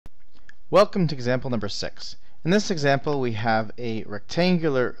Welcome to example number 6. In this example we have a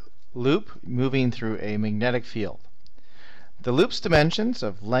rectangular loop moving through a magnetic field. The loop's dimensions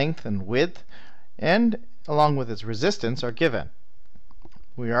of length and width and along with its resistance are given.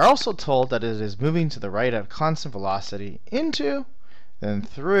 We are also told that it is moving to the right at a constant velocity into, then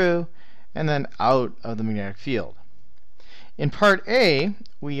through, and then out of the magnetic field. In part A,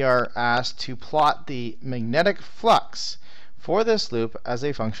 we are asked to plot the magnetic flux for this loop as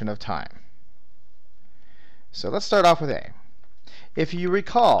a function of time. So let's start off with A. If you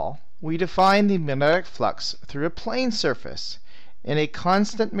recall, we defined the magnetic flux through a plane surface in a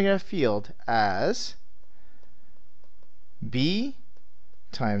constant magnetic field as B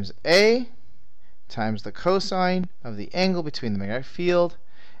times A times the cosine of the angle between the magnetic field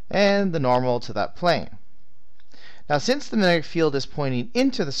and the normal to that plane. Now, since the magnetic field is pointing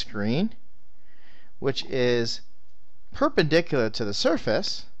into the screen, which is perpendicular to the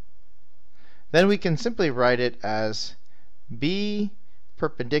surface, then we can simply write it as B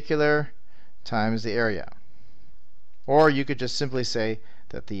perpendicular times the area. Or you could just simply say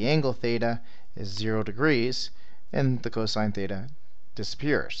that the angle theta is 0 degrees and the cosine theta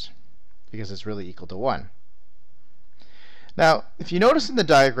disappears because it's really equal to 1. Now, if you notice in the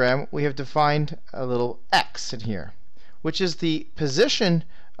diagram, we have defined a little x in here, which is the position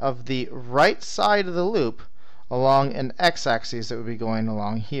of the right side of the loop along an x-axis that would be going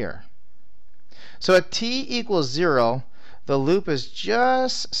along here. So at t equals 0, the loop is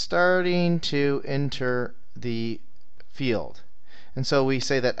just starting to enter the field. And so we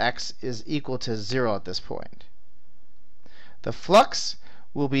say that x is equal to 0 at this point. The flux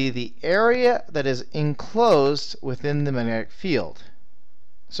will be the area that is enclosed within the magnetic field.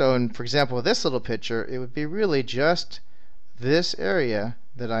 So for example, with this little picture, it would be really just this area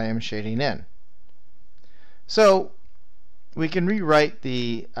that I am shading in. So we can rewrite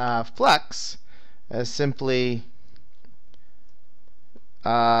the flux as simply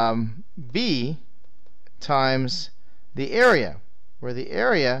B times the area, where the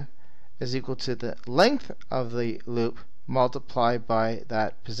area is equal to the length of the loop multiplied by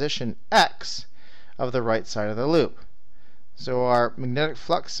that position x of the right side of the loop. So our magnetic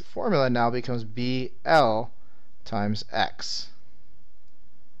flux formula now becomes BL times x.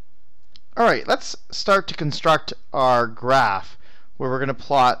 Alright, let's start to construct our graph where we're going to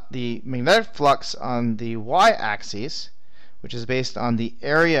plot the magnetic flux on the y-axis, which is based on the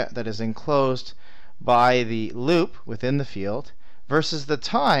area that is enclosed by the loop within the field, versus the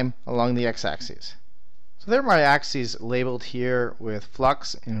time along the x-axis. So there are my axes labeled here with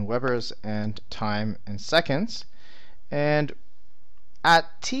flux in Webers and time in seconds. And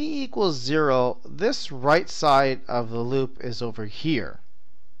at t equals 0, this right side of the loop is over here.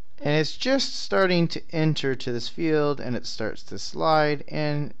 And it's just starting to enter to this field, and it starts to slide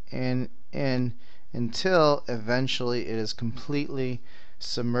in, until eventually it is completely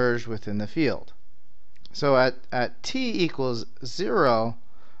submerged within the field. So at t equals 0,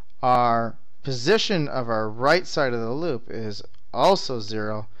 our position of our right side of the loop is also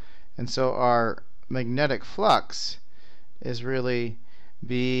 0, and so our magnetic flux is really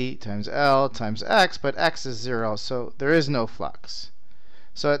B times L times x, but x is 0, so there is no flux.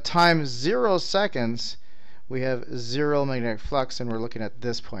 So at time 0 seconds, we have 0 magnetic flux, and we're looking at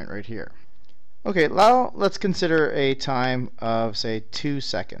this point right here. Okay, now let's consider a time of, say, 2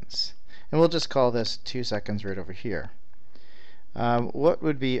 seconds. And we'll just call this 2 seconds right over here. What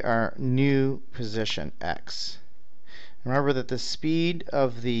would be our new position, x? Remember that the speed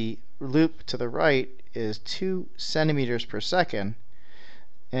of the loop to the right is 2 centimeters per second.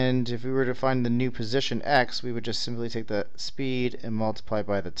 And if we were to find the new position x, we would just simply take the speed and multiply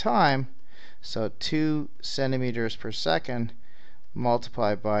by the time. So 2 centimeters per second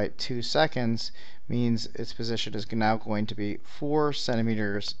multiplied by 2 seconds means its position is now going to be 4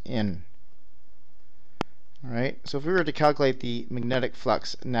 centimeters in. Alright, so if we were to calculate the magnetic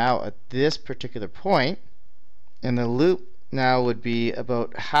flux now at this particular point, and the loop now would be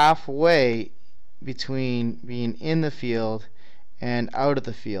about halfway between being in the field and out of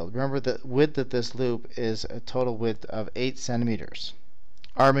the field. Remember, the width of this loop is a total width of 8 centimeters.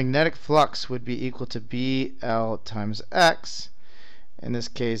 Our magnetic flux would be equal to BL times x. In this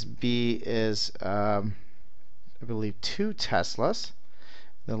case, B is, I believe, 2 Teslas.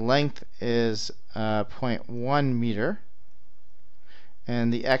 The length is 0.1 meter,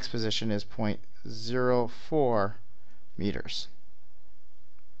 and the x position is 0.04 meters.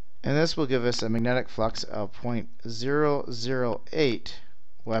 And this will give us a magnetic flux of 0.008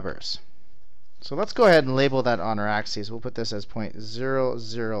 Webers. So let's go ahead and label that on our axes. We'll put this as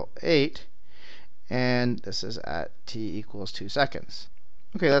 0.008, and this is at t equals 2 seconds.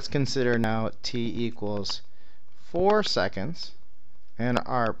 Okay, let's consider now t equals 4 seconds, and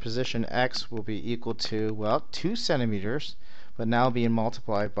our position x will be equal to, well, 2 centimeters, but now being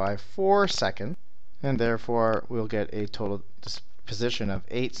multiplied by 4 seconds, and therefore we'll get a total position of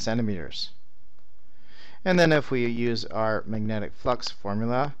 8 centimeters. And then if we use our magnetic flux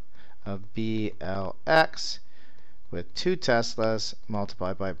formula of BLX with 2 Teslas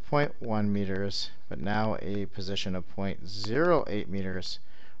multiplied by 0.1 meters, but now a position of 0.08 meters,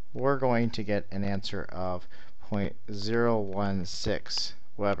 we're going to get an answer of 0.016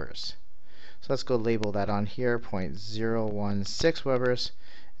 Webers. So let's go label that on here, 0.016 Webers,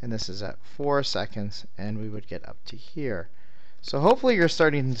 and this is at 4 seconds, and we would get up to here. So hopefully you're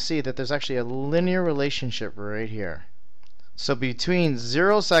starting to see that there's actually a linear relationship right here. So between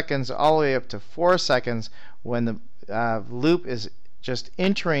 0 seconds all the way up to 4 seconds, when the loop is just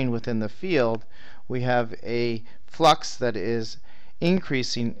entering within the field, we have a flux that is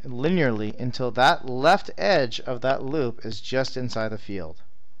increasing linearly until that left edge of that loop is just inside the field.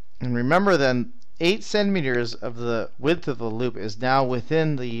 And remember then, 8 centimeters of the width of the loop is now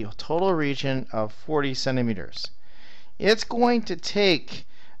within the total region of 40 centimeters. It's going to take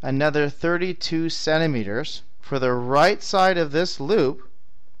another 32 centimeters for the right side of this loop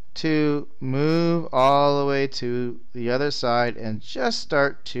to move all the way to the other side and just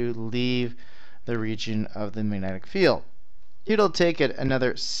start to leave the region of the magnetic field. It'll take it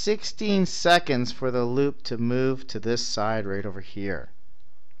another 16 seconds for the loop to move to this side right over here.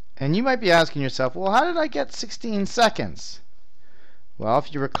 And you might be asking yourself, well, how did I get 16 seconds? Well,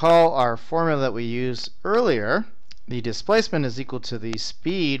 if you recall our formula that we used earlier, the displacement is equal to the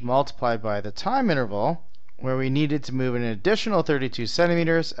speed multiplied by the time interval, where we needed to move an additional 32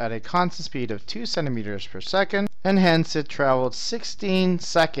 centimeters at a constant speed of 2 centimeters per second, and hence it traveled 16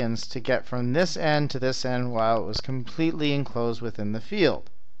 seconds to get from this end to this end while it was completely enclosed within the field.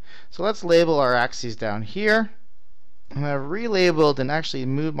 So let's label our axes down here. And I've relabeled and actually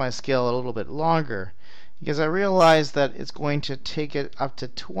moved my scale a little bit longer because I realized that it's going to take it up to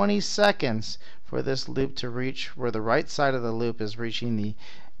 20 seconds for this loop to reach where the right side of the loop is reaching the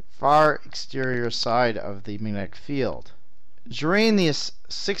far exterior side of the magnetic field. During these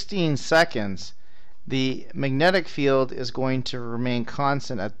 16 seconds, the magnetic field is going to remain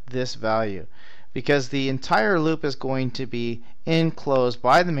constant at this value because the entire loop is going to be enclosed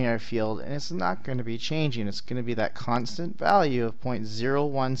by the magnetic field, and it's not going to be changing. It's going to be that constant value of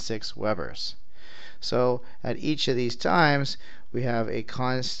 0.016 Webers. So at each of these times, we have a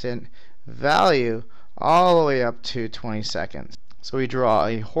constant value all the way up to 20 seconds. So we draw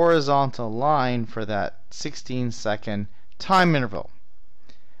a horizontal line for that 16-second time interval.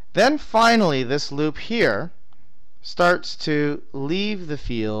 Then finally, this loop here starts to leave the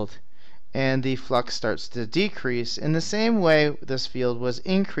field and the flux starts to decrease in the same way this field was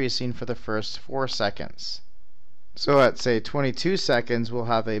increasing for the first 4 seconds. So at, say, 22 seconds, we'll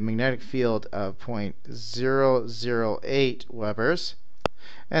have a magnetic field of 0.008 Webers.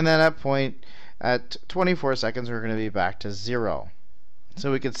 And then at 24 seconds, we're going to be back to 0.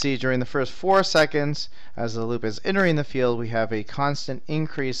 So we can see during the first 4 seconds, as the loop is entering the field, we have a constant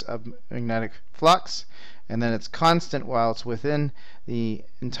increase of magnetic flux, and then it's constant while it's within the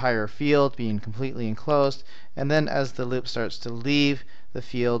entire field, being completely enclosed. And then as the loop starts to leave the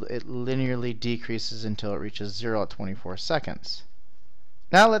field, it linearly decreases until it reaches 0 at 24 seconds.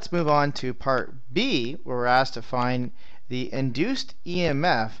 Now let's move on to part B, where we're asked to find the induced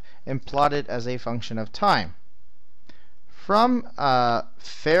EMF and plot it as a function of time. From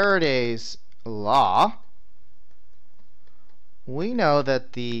Faraday's law, we know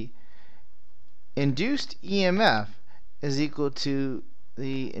that the induced EMF is equal to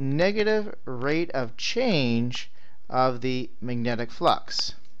the negative rate of change of the magnetic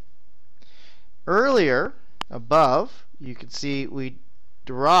flux. Earlier, above, you could see we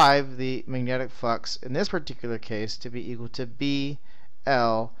derive the magnetic flux in this particular case to be equal to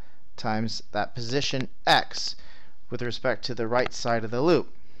BL times that position x with respect to the right side of the loop.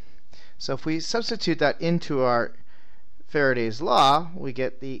 So if we substitute that into our Faraday's law, we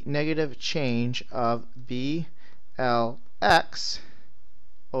get the negative change of BLX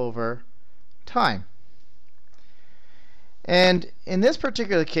over time. And in this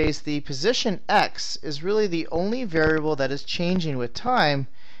particular case, the position x is really the only variable that is changing with time,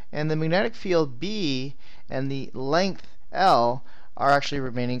 and the magnetic field B and the length L are actually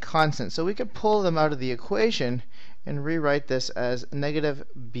remaining constant. So we could pull them out of the equation and rewrite this as negative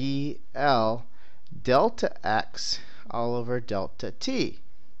BL delta x all over delta t.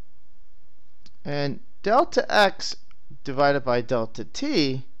 And delta x divided by delta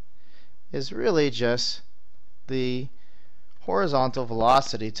t is really just the horizontal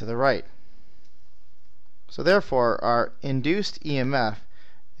velocity to the right. So therefore, our induced EMF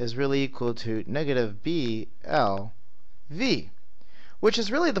is really equal to negative BLV, which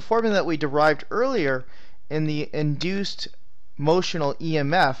is really the formula that we derived earlier in the induced motional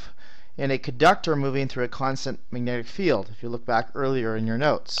EMF in a conductor moving through a constant magnetic field, if you look back earlier in your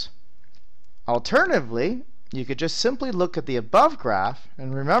notes. Alternatively, you could just simply look at the above graph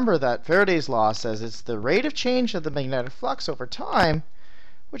and remember that Faraday's law says it's the rate of change of the magnetic flux over time,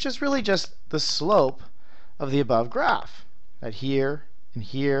 which is really just the slope of the above graph at here and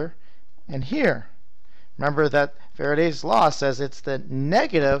here and here. Remember that Faraday's law says it's the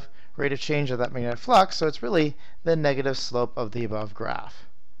negative rate of change of that magnetic flux, so it's really the negative slope of the above graph.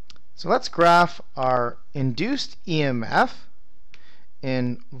 So let's graph our induced EMF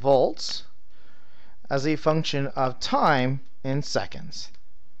in volts as a function of time in seconds.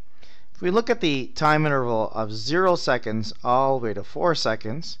 If we look at the time interval of 0 seconds all the way to 4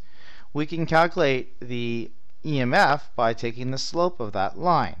 seconds, we can calculate the EMF by taking the slope of that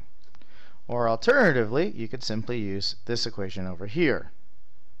line. Or alternatively, you could simply use this equation over here.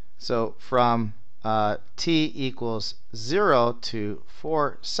 So from t equals 0 to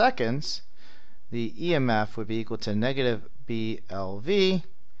 4 seconds, the EMF would be equal to negative BLV.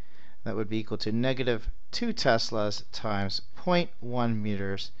 That would be equal to negative 2 Teslas times 0.1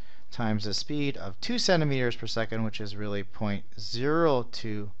 meters times the speed of 2 centimeters per second, which is really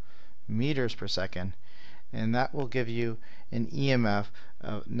 0.02 meters per second. And that will give you an EMF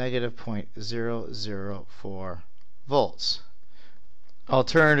of negative 0.004 volts.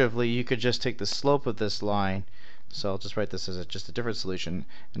 Alternatively, you could just take the slope of this line, so I'll just write this as just a different solution,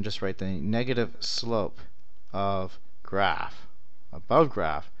 and just write the negative slope of graph, above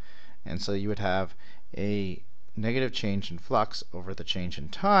graph, and so you would have a negative change in flux over the change in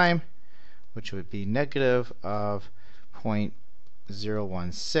time, which would be negative of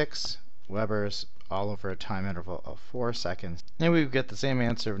 0.016 Webers all over a time interval of 4 seconds. And we would get the same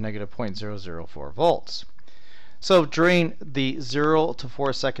answer of negative 0.004 volts. So during the 0 to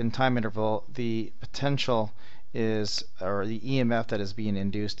 4 second time interval, the potential is, or the EMF that is being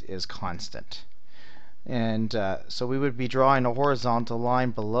induced is constant. And so we would be drawing a horizontal line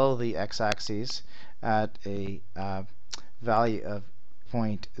below the x-axis at a value of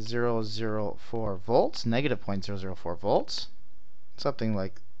 0.004 volts, negative 0.004 volts, something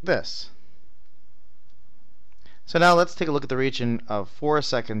like this. So now let's take a look at the region of 4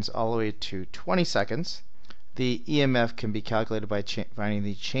 seconds all the way to 20 seconds. The EMF can be calculated by finding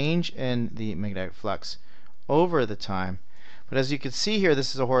the change in the magnetic flux over the time. But as you can see here,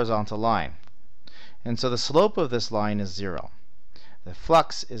 this is a horizontal line. And so the slope of this line is 0. The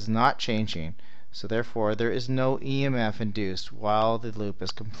flux is not changing, so therefore there is no EMF induced while the loop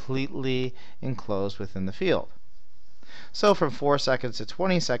is completely enclosed within the field. So from 4 seconds to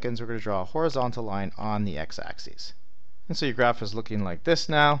 20 seconds, we're going to draw a horizontal line on the x-axis. And so your graph is looking like this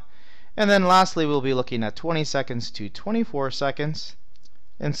now. And then lastly, we'll be looking at 20 seconds to 24 seconds.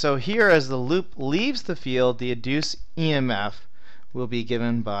 And so here, as the loop leaves the field, the induced EMF will be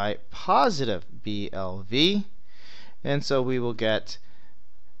given by positive BLV. And so we will get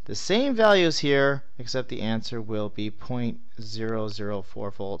the same values here, except the answer will be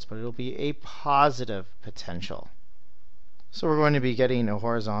 0.004 volts, but it'll be a positive potential. So we're going to be getting a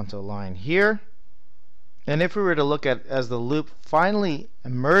horizontal line here. And if we were to look at as the loop finally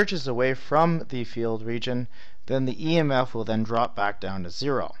emerges away from the field region, then the EMF will then drop back down to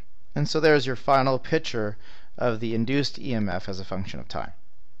 0. And so there's your final picture of the induced EMF as a function of time.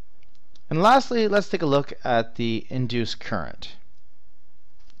 And lastly, let's take a look at the induced current.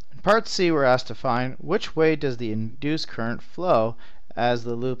 In part C, we're asked to find which way does the induced current flow as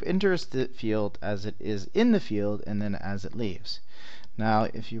the loop enters the field, as it is in the field, and then as it leaves. Now,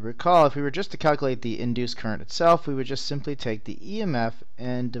 if you recall, if we were just to calculate the induced current itself, we would just simply take the EMF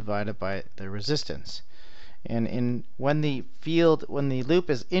and divide it by the resistance. And when the loop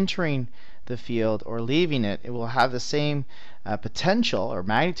is entering the field or leaving it, it will have the same potential or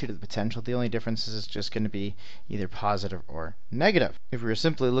magnitude of the potential. The only difference is it's just going to be either positive or negative. If we were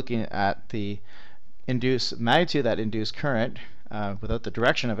simply looking at the induced magnitude of that induced current without the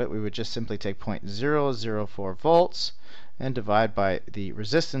direction of it, we would just simply take 0.004 volts and divide by the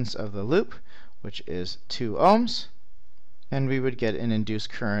resistance of the loop, which is 2 ohms, and we would get an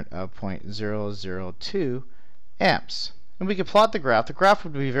induced current of 0.002 amps. And we could plot the graph. The graph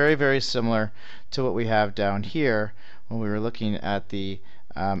would be very, very similar to what we have down here when we were looking at the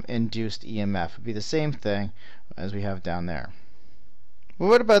induced EMF. It would be the same thing as we have down there. Well,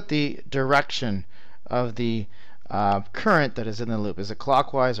 what about the direction of the current that is in the loop? Is it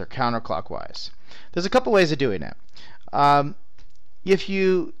clockwise or counterclockwise? There's a couple ways of doing it. If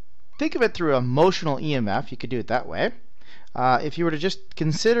you think of it through a motional EMF, you could do it that way. If you were to just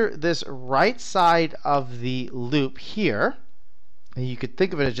consider this right side of the loop here, you could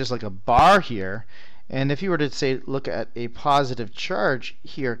think of it as just like a bar here. And if you were to say, look at a positive charge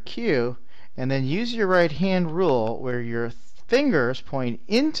here, Q, and then use your right hand rule where your fingers point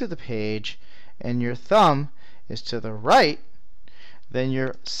into the page and your thumb is to the right, then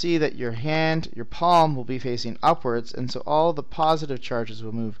you see that your hand, your palm, will be facing upwards, and so all the positive charges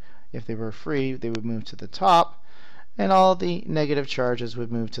will move. If they were free, they would move to the top, and all the negative charges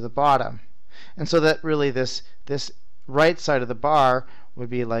would move to the bottom. And so that really this right side of the bar would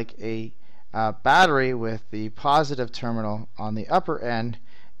be like a battery with the positive terminal on the upper end,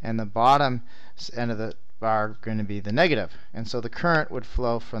 and the bottom end of the bar going to be the negative. And so the current would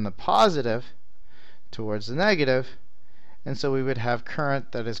flow from the positive towards the negative, and so we would have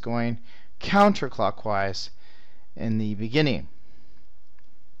current that is going counterclockwise in the beginning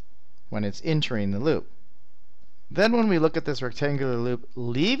when it's entering the loop. Then when we look at this rectangular loop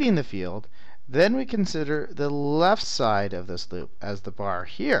leaving the field, then we consider the left side of this loop as the bar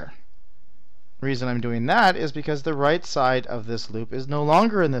here. The reason I'm doing that is because the right side of this loop is no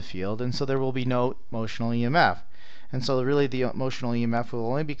longer in the field, and so there will be no motional EMF. And so really the motional EMF will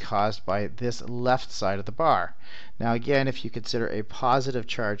only be caused by this left side of the bar. Now again, if you consider a positive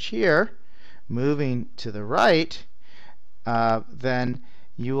charge here moving to the right, then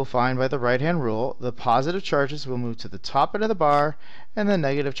you will find by the right hand rule the positive charges will move to the top end of the bar and the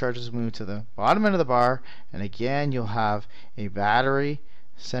negative charges will move to the bottom end of the bar. And again, you'll have a battery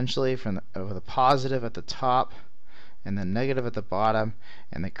essentially from the positive at the top and the negative at the bottom,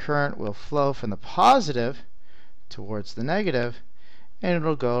 and the current will flow from the positive towards the negative, and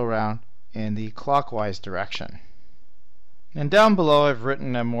it'll go around in the clockwise direction. And down below I've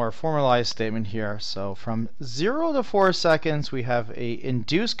written a more formalized statement here. So from 0 to 4 seconds we have a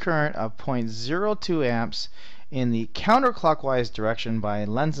induced current of 0.02 amps in the counterclockwise direction by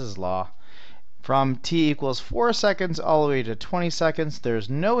Lenz's law. From t equals 4 seconds all the way to 20 seconds there's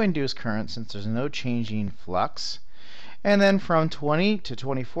no induced current since there's no changing flux. And then from 20 to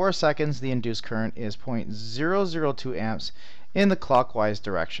 24 seconds, the induced current is 0.002 amps in the clockwise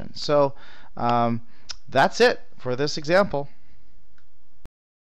direction. So that's it for this example.